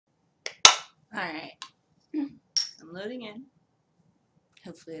Alright, I'm loading in.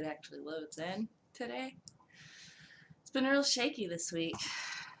 Hopefully it actually loads in today. It's been real shaky this week,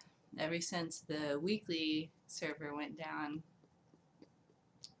 ever since the weekly server went down,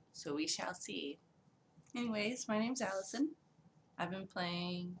 so we shall see. Anyways, my name's Allison. I've been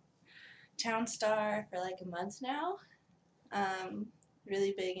playing TownStar for like a month now.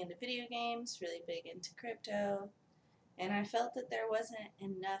 Really big into video games, really big into crypto, and I felt that there wasn't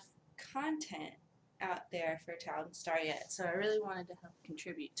enough content out there for TownStar yet, so I really wanted to help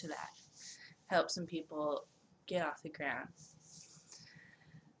contribute to that, help some people get off the ground.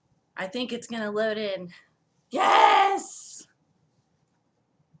 I think it's gonna load in. Yes!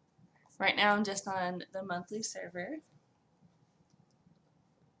 Right now I'm just on the monthly server,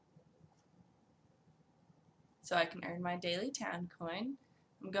 so I can earn my daily town coin.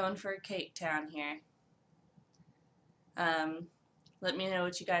 I'm going for a cake town here. Let me know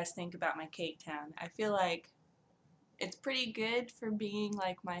what you guys think about my cake town. I feel like it's pretty good for being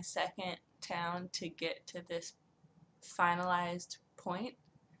like my second town to get to this finalized point,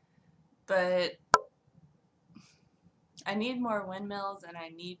 but I need more windmills and I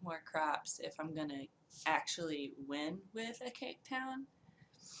need more crops if I'm gonna actually win with a cake town.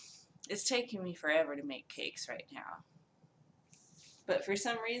 It's taking me forever to make cakes right now, but for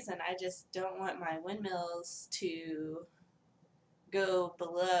some reason I just don't want my windmills to go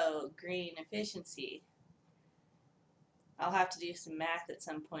below green efficiency. I'll have to do some math at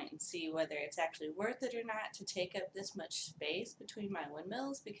some point and see whether it's actually worth it or not to take up this much space between my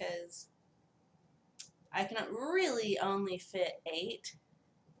windmills, because I can really only fit 8.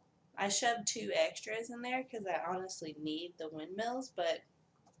 I shoved 2 extras in there because I honestly need the windmills, but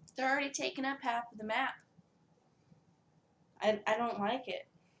they're already taking up half of the map. I don't like it.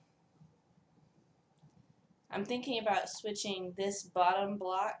 I'm thinking about switching this bottom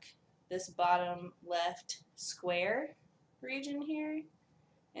block, this bottom left square region here,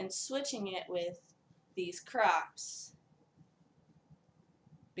 and switching it with these crops,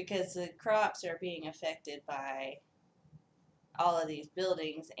 because the crops are being affected by all of these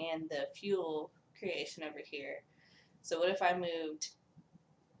buildings and the fuel creation over here. So what if I moved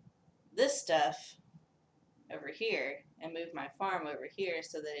this stuff over here and moved my farm over here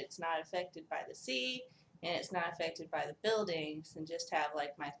so that it's not affected by the sea and it's not affected by the buildings, and just have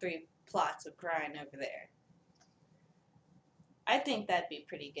like my 3 plots of grind over there? I think that'd be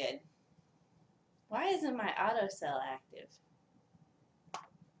pretty good. Why isn't my auto sell active?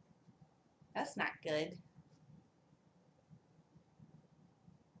 That's not good.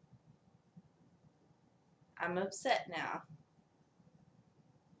 I'm upset now.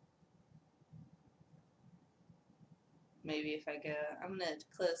 Maybe if I go, I'm going to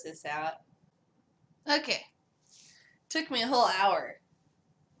close this out. Okay. Took me a whole hour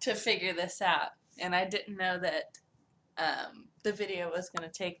to figure this out, and I didn't know that the video was going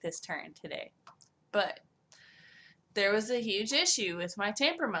to take this turn today. But there was a huge issue with my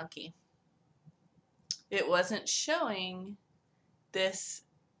tamper monkey. It wasn't showing this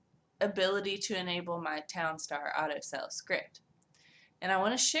ability to enable my TownStar auto sell script. And I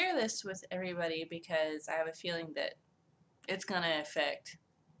want to share this with everybody because I have a feeling that it's going to affect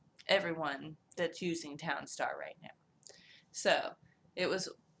everyone that's using TownStar right now. So it was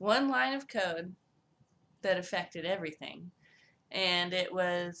one line of code that affected everything, and it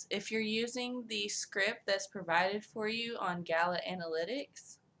was, if you're using the script that's provided for you on Gala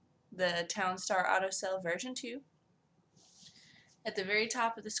Analytics, the TownStar Auto Sell version 2, at the very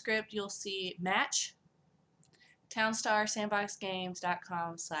top of the script you'll see match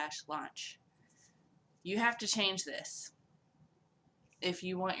TownStarSandboxGames.com/launch. You have to change this if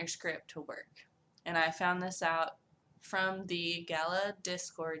you want your script to work. And I found this out from the Gala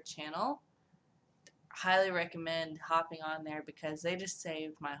Discord channel. Highly recommend hopping on there because they just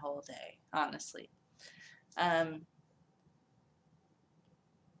saved my whole day, honestly.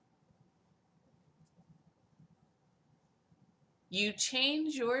 You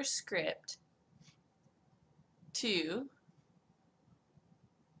change your script to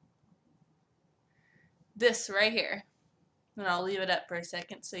this right here, and I'll leave it up for a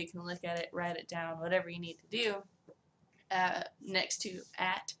second so you can look at it, write it down, whatever you need to do. Next to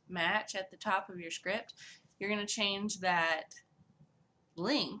 @match at the top of your script, you're going to change that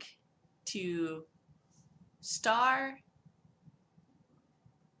link to star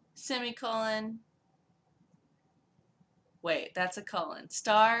semicolon, wait, that's a colon,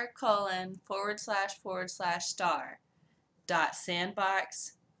 star colon //star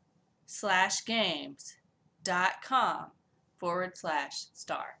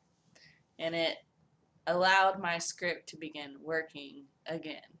 .sandbox/games.com/star, and it allowed my script to begin working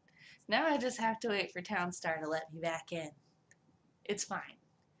again. Now I just have to wait for TownStar to let me back in. It's fine.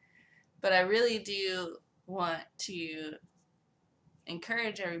 But I really do want to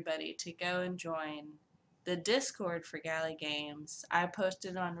encourage everybody to go and join the Discord for Gala Games. I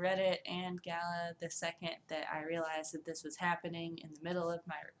posted on Reddit and Gala the second that I realized that this was happening in the middle of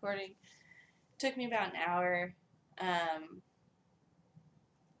my recording. It took me about an hour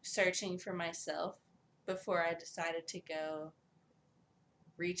searching for myself before I decided to go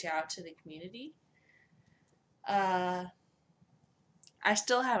reach out to the community. I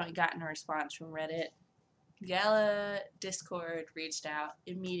still haven't gotten a response from Reddit. Gala Discord reached out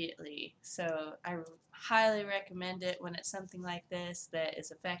immediately, so I highly recommend it when it's something like this that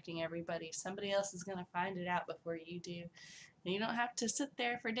is affecting everybody. Somebody else is going to find it out before you do, and you don't have to sit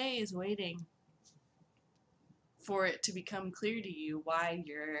there for days waiting for it to become clear to you why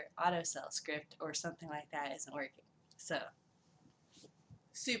your autosell script or something like that isn't working. So,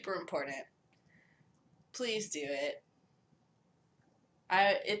 super important. Please do it.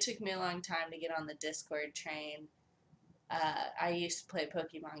 It took me a long time to get on the Discord train. I used to play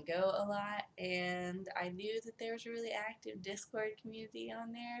Pokemon Go a lot, and I knew that there was a really active Discord community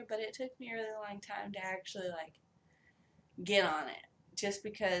on there, but it took me a really long time to actually get on it, just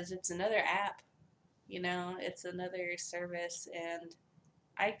because it's another app, it's another service, and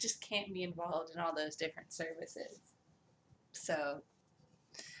I just can't be involved in all those different services. So,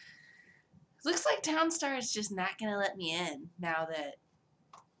 looks like TownStar is just not going to let me in now that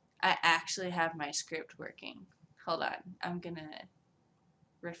I actually have my script working. Hold on, I'm going to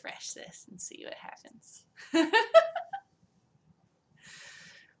refresh this and see what happens.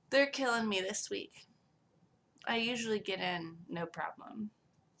 They're killing me this week. I usually get in no problem.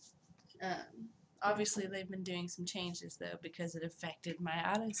 Obviously, they've been doing some changes, though, because it affected my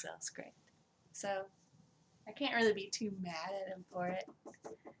autosell script. So, I can't really be too mad at them for it.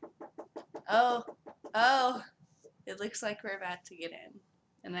 Oh, it looks like we're about to get in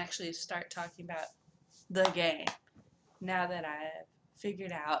and actually start talking about the game now that I've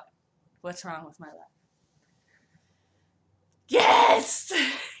figured out what's wrong with my life. Yes!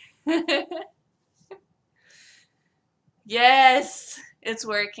 Yes! It's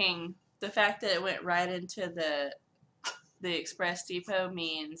working. The fact that it went right into the Express Depot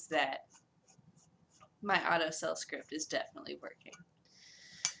means that my autosell script is definitely working.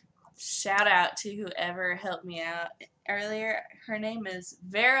 Shout out to whoever helped me out earlier. Her name is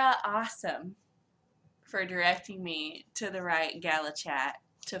Vera Awesome for directing me to the right Gala chat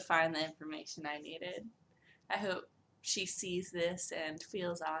to find the information I needed. I hope she sees this and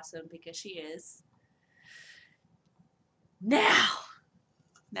feels awesome, because she is. Now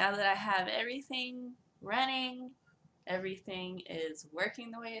that I have everything running, everything is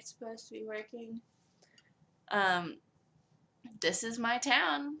working the way it's supposed to be working, this is my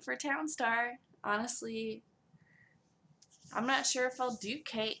town for TownStar. Honestly, I'm not sure if I'll do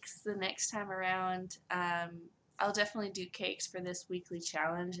cakes the next time around. I'll definitely do cakes for this weekly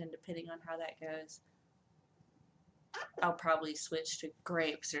challenge, and depending on how that goes, I'll probably switch to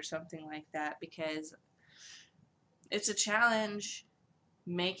grapes or something like that, because it's a challenge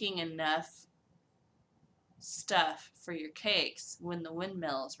making enough stuff for your cakes when the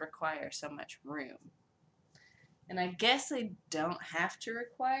windmills require so much room. And I guess they don't have to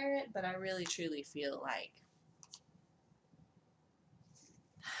require it, but I really truly feel like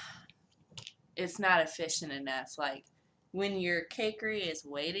it's not efficient enough. Like, when your cakery is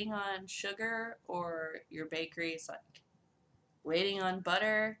waiting on sugar, or your bakery is waiting on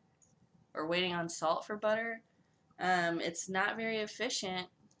butter or waiting on salt for butter, it's not very efficient,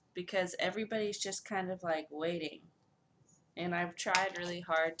 because everybody's just kind of waiting. And I've tried really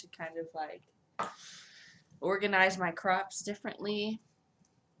hard to kind of organize my crops differently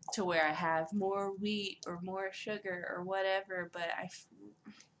to where I have more wheat or more sugar or whatever, but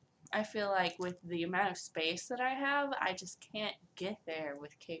I feel like with the amount of space that I have, I just can't get there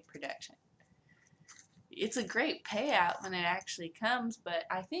with cake production. It's a great payout when it actually comes, but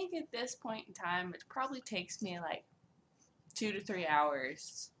I think at this point in time, it probably takes me 2 to 3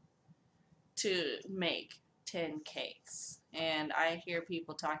 hours to make 10 cakes. And I hear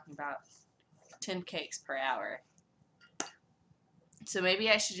people talking about 10 cakes per hour. So maybe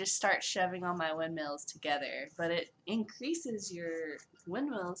I should just start shoving all my windmills together, but it increases your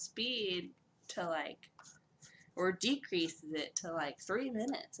windmill speed to or decreases it to 3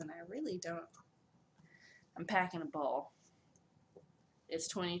 minutes, and I really don't. I'm packing a bowl. It's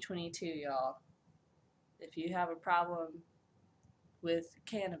 2022, y'all. If you have a problem with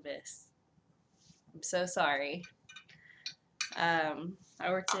cannabis, I'm so sorry. I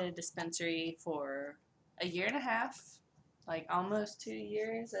worked at a dispensary for a year and a half, like almost 2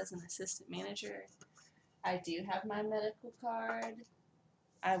 years as an assistant manager. I do have my medical card.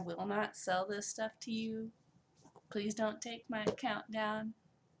 I will not sell this stuff to you. Please don't take my account down.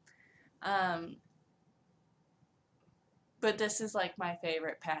 But this is like my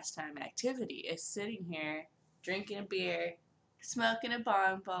favorite pastime activity, is sitting here, drinking a beer, smoking a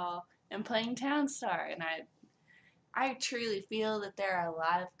bonball, and playing TownStar. And I truly feel that there are a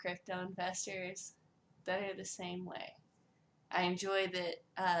lot of crypto investors that are the same way. I enjoy that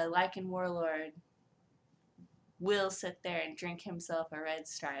Lycan Warlord will sit there and drink himself a red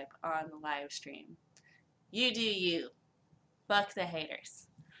stripe on the live stream. You do you. Fuck the haters.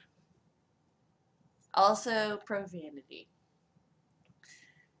 Also, profanity.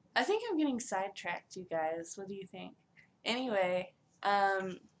 I think I'm getting sidetracked, you guys. What do you think? Anyway,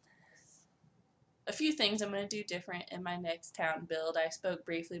 a few things I'm going to do different in my next town build. I spoke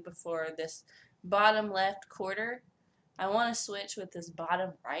briefly before this bottom left quarter. I want to switch with this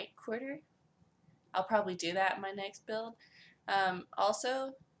bottom right quarter. I'll probably do that in my next build.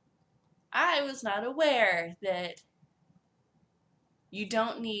 Also, I was not aware that you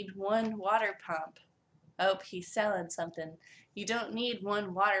don't need one water pump. Oh, he's selling something. You don't need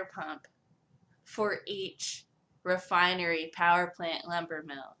one water pump for each refinery, power plant, lumber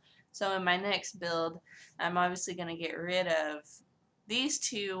mill. So in my next build, I'm obviously going to get rid of these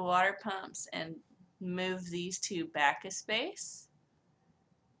 2 water pumps and move these 2 back a space.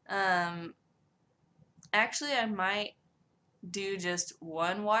 Actually, I might do just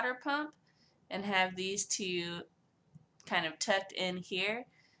 1 water pump and have these 2 kind of tucked in here.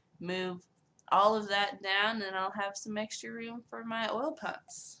 Move all of that down, and I'll have some extra room for my oil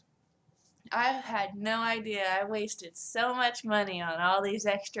pumps. I had no idea I wasted so much money on all these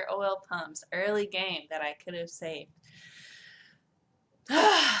extra oil pumps early game that I could have saved.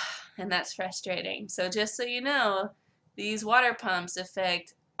 And that's frustrating. So just so you know, these water pumps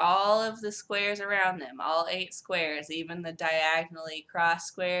affect all of the squares around them, all 8 squares, even the diagonally cross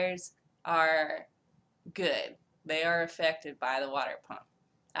squares are good. They are affected by the water pump.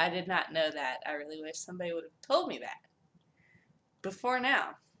 I did not know that. I really wish somebody would have told me that before now.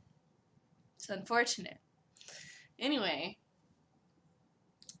 It's unfortunate. Anyway,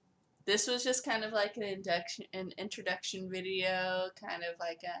 this was just kind of like an introduction video, kind of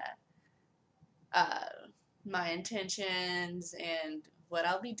like my intentions and what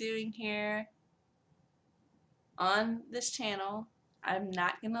I'll be doing here on this channel. I'm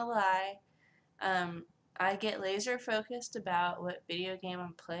not gonna lie. I get laser focused about what video game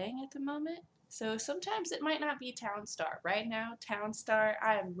I'm playing at the moment. So sometimes it might not be TownStar. Right now, TownStar,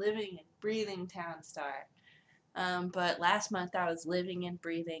 I am living and breathing TownStar. But last month I was living and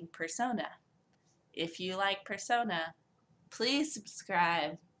breathing Persona. If you like Persona, please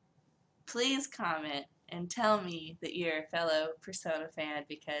subscribe, please comment, and tell me that you're a fellow Persona fan,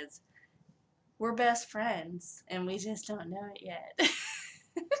 because we're best friends and we just don't know it yet.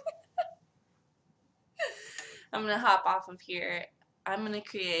 I'm going to hop off of here. I'm going to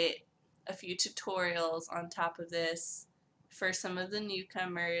create a few tutorials on top of this for some of the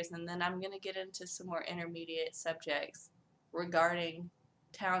newcomers, and then I'm going to get into some more intermediate subjects regarding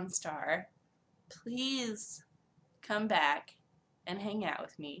TownStar. Please come back and hang out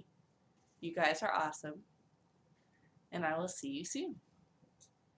with me. You guys are awesome, and I will see you soon.